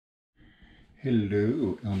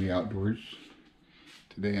Hello, on the outdoors.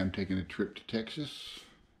 Today I'm taking a trip to Texas.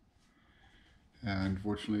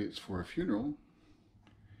 Unfortunately, it's for a funeral,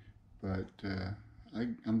 but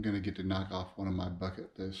I'm going to get to knock off one of my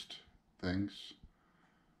bucket list things.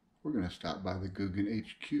 We're going to stop by the Guggen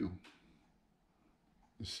HQ.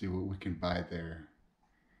 Let's see what we can buy there.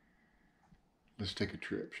 Let's take a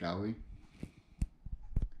trip, shall we?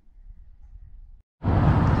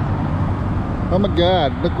 Oh my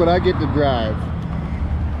God, look what I get to drive.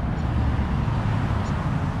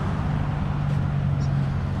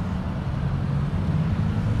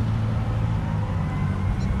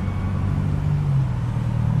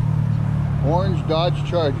 Orange Dodge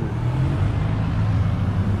Charger.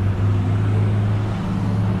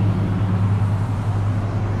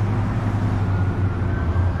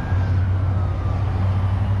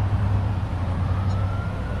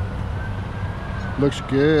 Looks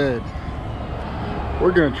good.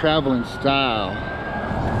 We're gonna travel in style.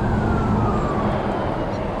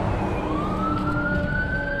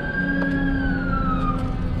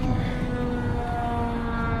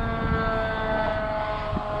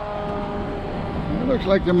 It looks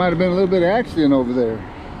like there might have been a little bit of accident over there.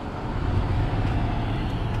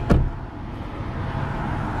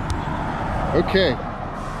 Okay,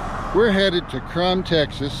 we're headed to Crum,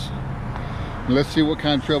 Texas. Let's see what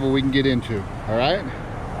kind of trouble we can get into, all right?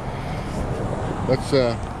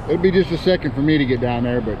 It'll be just a second for me to get down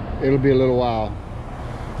there, but it'll be a little while.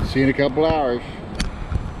 See you in a couple hours.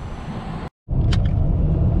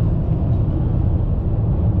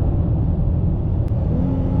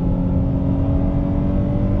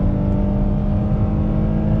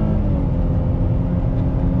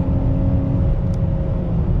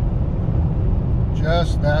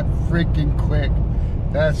 Just that freaking quick.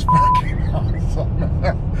 That's fucking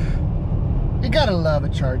awesome. You gotta love a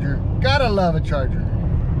Charger. Gotta love a Charger.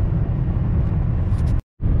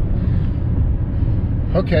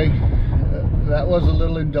 Okay, that was a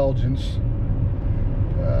little indulgence.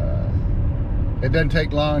 It doesn't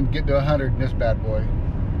take long to get to 100 in this bad boy.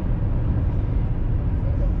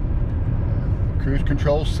 Cruise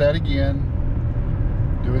control set again.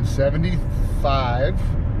 Doing 75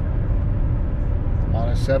 on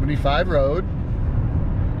a 75 road,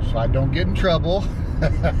 so I don't get in trouble.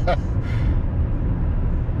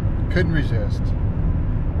 Couldn't resist.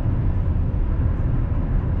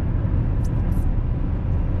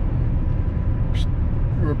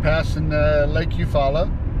 We're passing Lake Eufaula,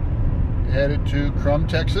 headed to Crum,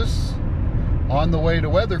 Texas, on the way to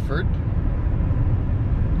Weatherford.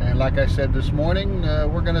 And like I said this morning,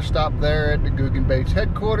 we're going to stop there at the Guggen Baits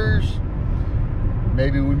headquarters.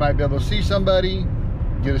 Maybe we might be able to see somebody,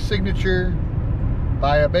 get a signature,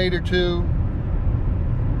 buy a bait or two.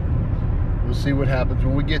 We'll see what happens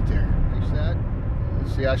when we get there.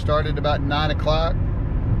 Let's see, I started about 9 o'clock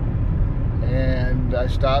and I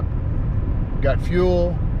stopped, got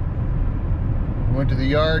fuel, went to the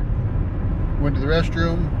yard, went to the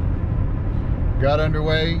restroom, got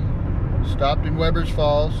underway, stopped in Weber's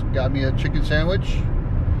Falls, got me a chicken sandwich,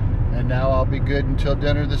 and now I'll be good until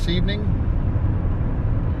dinner this evening.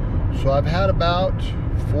 So I've had about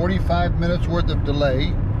 45 minutes worth of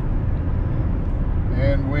delay,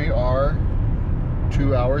 and we are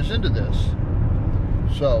 2 hours into this.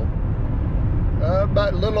 So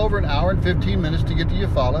about a little over an hour and 15 minutes to get to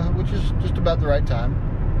Eufaula, which is just about the right time.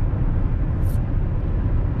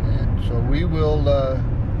 And so we will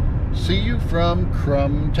see you from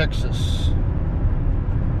Crum, Texas.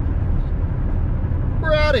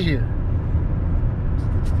 We're out of here.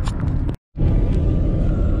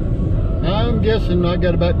 I'm guessing I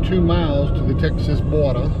got about 2 miles to the Texas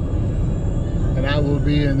border, and I will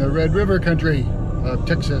be in the Red River country of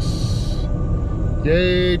Texas.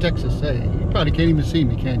 Yay, Texas. Hey, you probably can't even see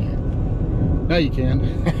me, can you? Now you can.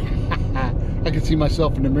 I can see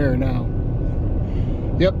myself in the mirror now.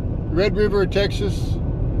 Yep, Red River, Texas.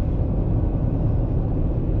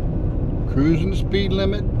 Cruising the speed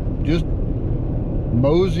limit. Just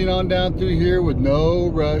moseying on down through here with no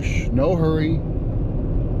rush, no hurry.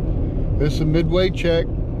 This is a midway check.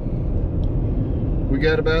 We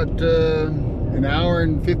got about an hour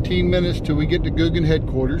and 15 minutes till we get to Guggen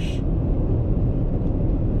headquarters.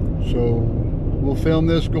 So we'll film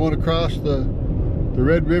this going across the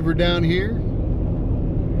Red River down here,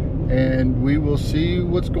 and we will see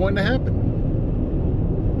what's going to happen.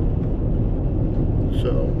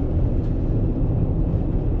 So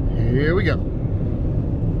here we go.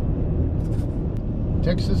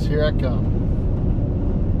 Texas, here I come.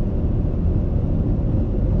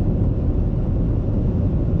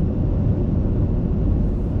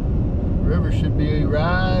 River should be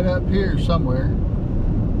right up here somewhere.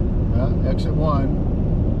 Well, Exit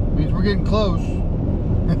 1. Means we're getting close.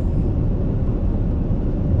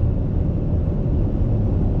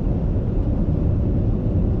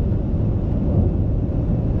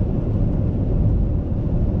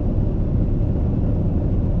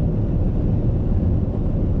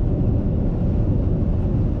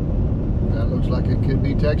 That looks like it could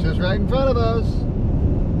be Texas right in front of us.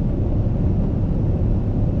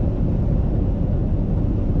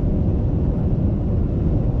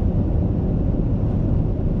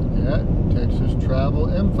 Texas travel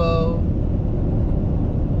info.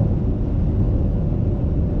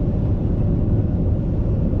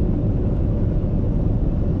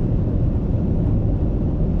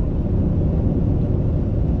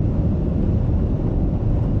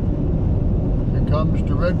 Here comes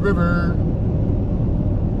the Red River.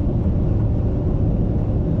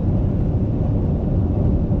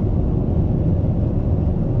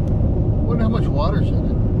 Wonder how much water's in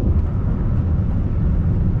it.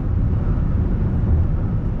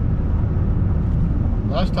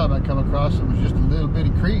 Last time I come across it was just a little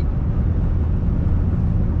bitty creek.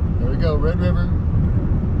 There we go, Red River.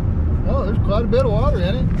 Oh, there's quite a bit of water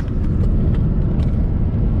in it.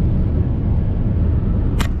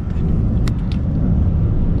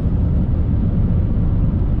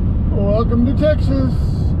 Welcome to Texas.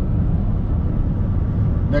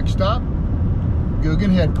 Next stop,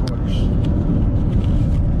 Guggen headquarters.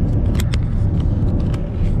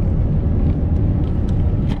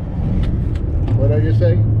 What did I just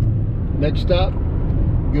say? Next stop,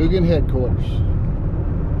 Guggen headquarters.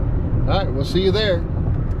 Alright, we'll see you there.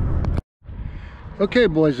 Okay,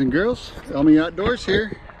 boys and girls, Elmy Outdoors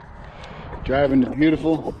here. Driving the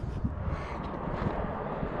beautiful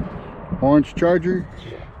orange Charger.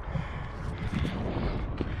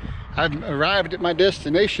 I've arrived at my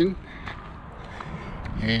destination,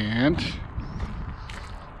 and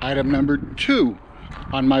item number 2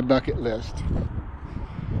 on my bucket list.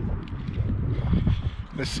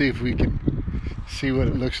 Let's see if we can see what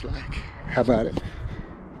it looks like. How about it?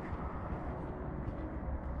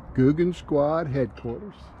 Guggen Squad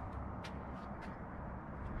headquarters.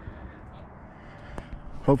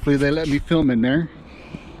 Hopefully they let me film in there.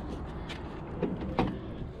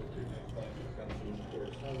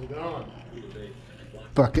 How's it going?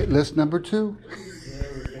 Bucket list number 2.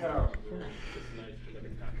 There we go.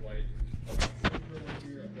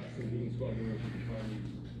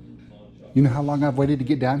 You know how long I've waited to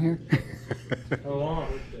get down here? How long?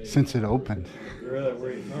 Since it opened. Really?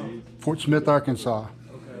 Where are you from? Fort Smith, Arkansas.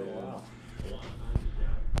 Okay, wow.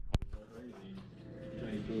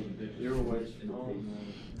 You were away from home,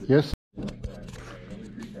 man. Yes.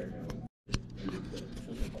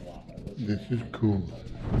 This is cool.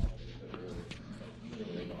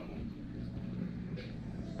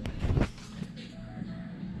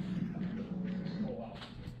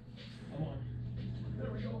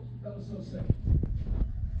 That was so sick.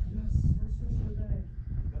 Yes, first fish of the day.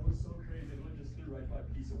 That was so crazy. It went just through right by a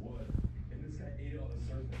piece of wood. And this guy ate it on the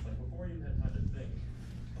surface, like before he even had time to think.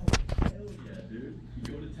 Oh, hell yeah, dude. You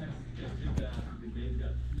go to Texas, just do that. The Dave's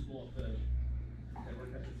got 2 small fish. And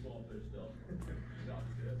we're catching small fish still. Obviously,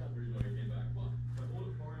 that's not the reason why he came back. But if I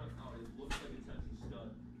hold it far enough out, it looks like a Texas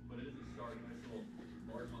stud. But it is a stark, nice little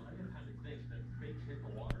large one. I never had to think that bait hit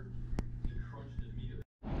the water. He crunched it immediately.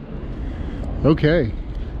 Okay.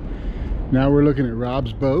 Now we're looking at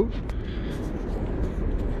Rob's boat.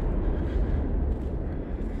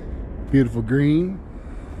 Beautiful green.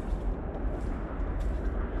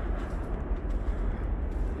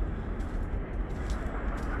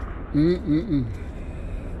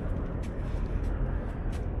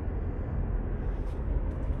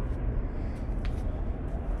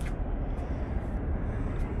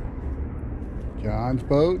 John's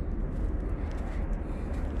boat.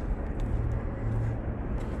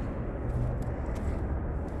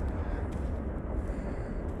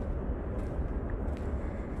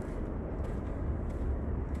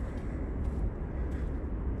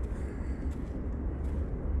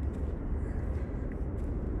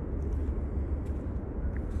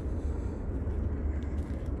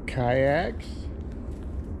 Kayaks.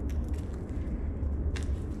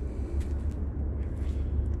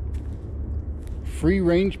 Free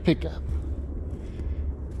range pickup.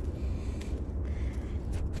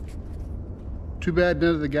 Too bad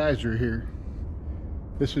none of the guys are here.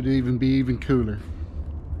 This would even be even cooler.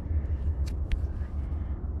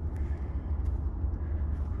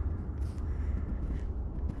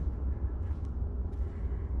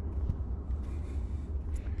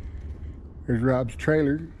 There's Rob's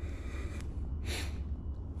trailer.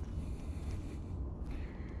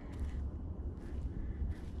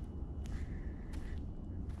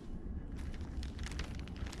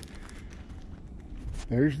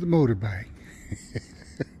 There's the motorbike.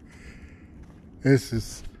 This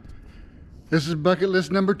is bucket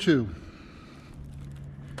list number 2.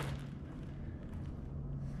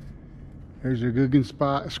 There's a Guggen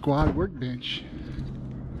Squad workbench.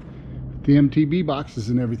 The MTB boxes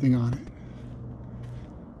and everything on it.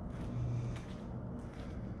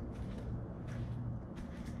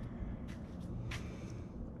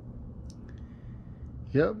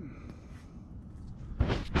 Yep.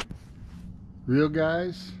 Real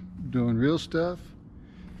guys doing real stuff,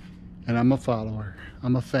 and I'm a follower.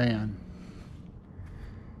 I'm a fan.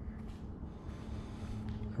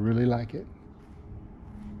 I really like it.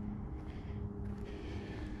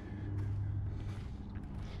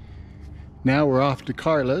 Now we're off to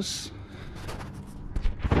Carlos.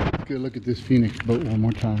 Let's go look at this Phoenix boat one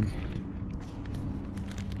more time.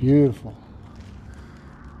 Beautiful.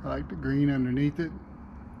 I like the green underneath it.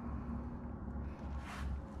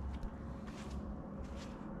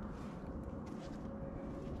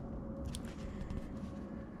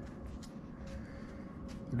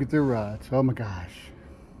 Look at their rods. Oh my gosh.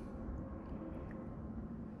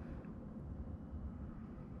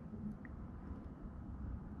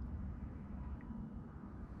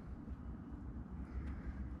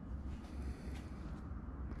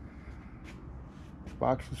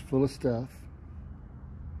 Box is full of stuff.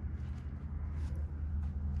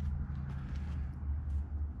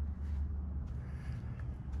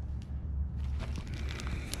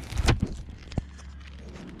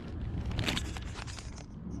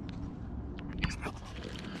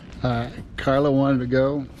 Carla wanted to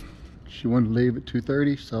go. She wanted to leave at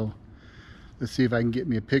 2:30, so let's see if I can get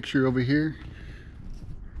me a picture over here.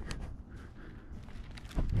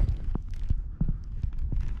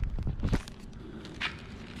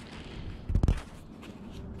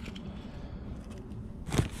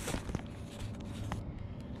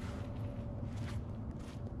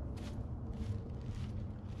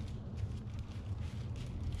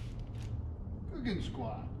 Guggen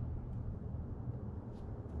Squad.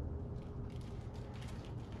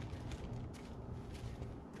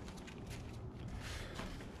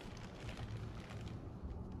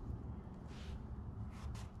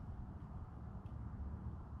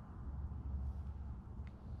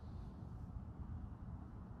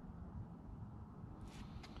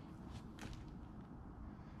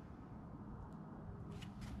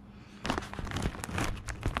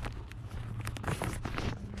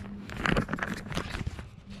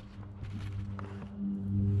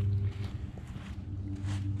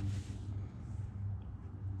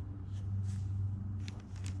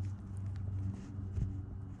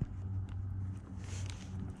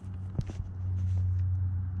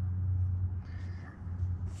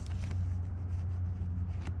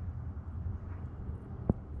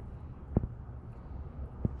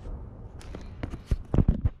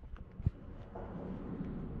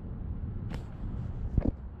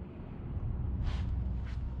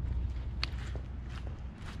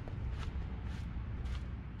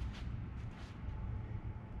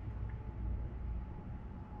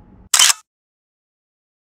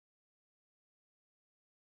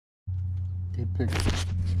 Good picture.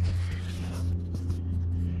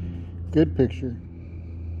 Good picture.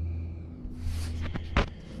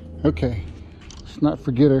 Okay, let's not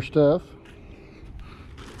forget our stuff.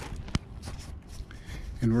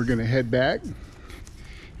 And we're gonna head back.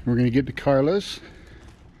 We're gonna get to Carlos.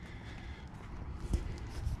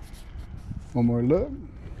 One more look.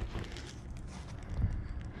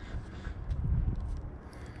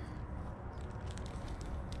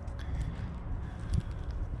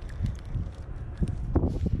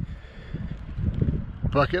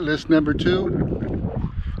 Bucket list number 2,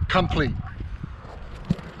 complete.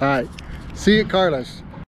 All right, see you at Carlos.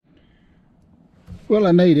 Well,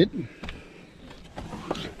 I made it.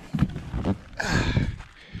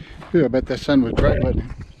 Ooh, I bet that sun was bright, wasn't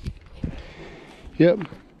it? Yep,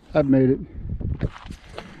 I've made it.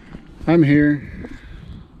 I'm here.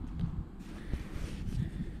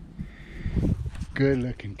 Good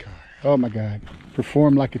looking car. Oh my God,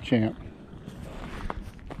 performed like a champ.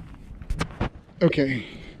 Okay,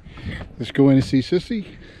 let's go in and see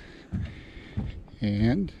Sissy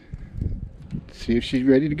and see if she's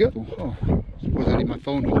ready to go. Oh, suppose I need my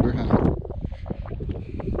phone holder, huh?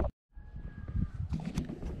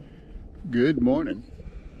 Good morning.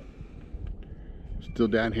 Still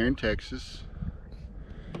down here in Texas.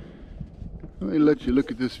 Let me let you look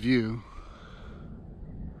at this view.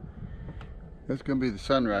 That's gonna be the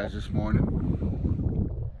sunrise this morning.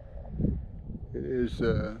 It is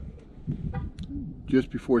just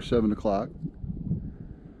before 7 o'clock,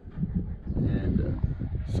 and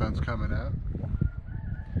sun's coming up.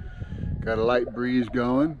 Got a light breeze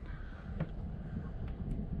going.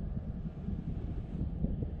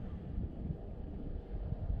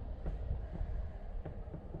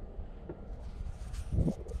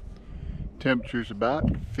 Temperature's about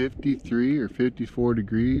 53 or 54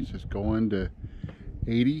 degrees. It's going to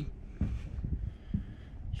 80.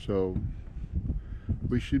 So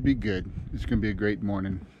we should be good. It's going to be a great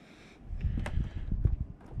morning.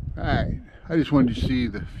 Alright, I just wanted to see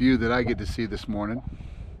the view that I get to see this morning.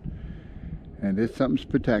 And it's something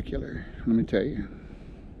spectacular, let me tell you.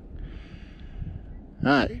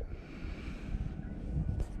 Alright.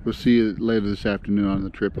 We'll see you later this afternoon on the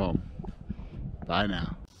trip home. Bye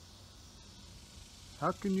now.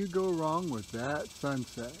 How can you go wrong with that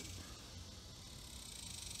sunset?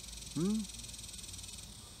 You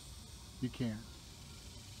can't.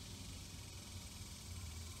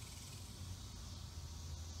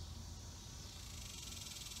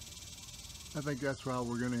 I think that's how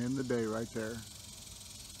we're going to end the day right there.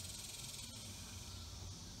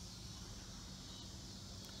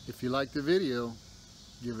 If you like the video,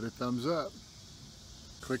 give it a thumbs up.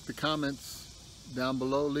 Click the comments down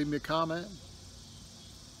below, leave me a comment.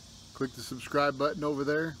 Click the subscribe button over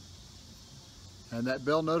there and that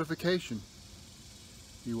bell notification.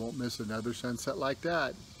 You won't miss another sunset like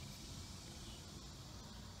that.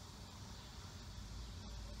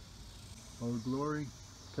 Oh, Glory,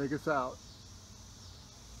 take us out.